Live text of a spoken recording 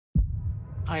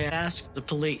I asked the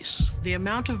police, the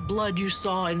amount of blood you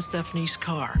saw in Stephanie's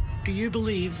car, do you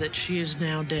believe that she is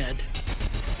now dead?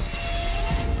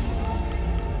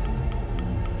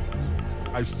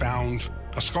 I found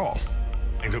a skull,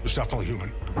 and it was definitely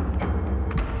human.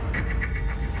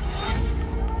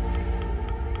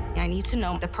 I need to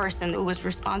know the person who was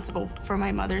responsible for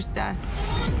my mother's death.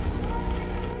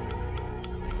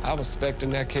 I was expecting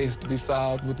that case to be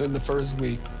solved within the first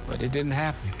week, but it didn't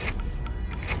happen.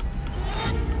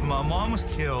 My mom was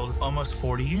killed almost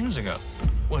 40 years ago.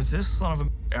 Was this son of a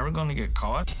ever going to get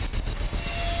caught?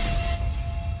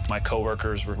 My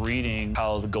coworkers were reading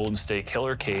how the Golden State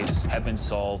Killer case had been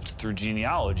solved through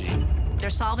genealogy. They're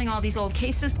solving all these old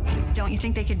cases. Don't you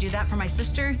think they could do that for my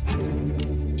sister?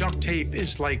 Duct tape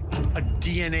is like a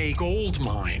DNA gold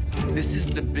mine. This is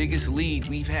the biggest lead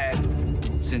we've had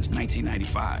since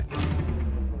 1995.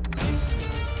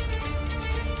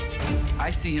 I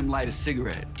see him light a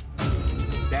cigarette.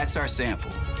 That's our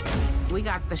sample. We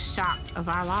got the shock of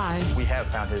our lives. We have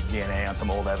found his DNA on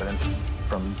some old evidence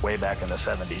from way back in the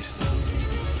 70s.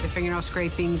 The fingernail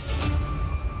scrapings,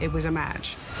 it was a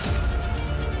match.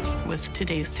 With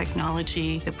today's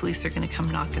technology, the police are going to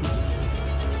come knocking.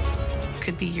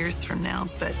 Could be years from now,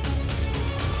 but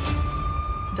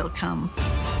they'll come.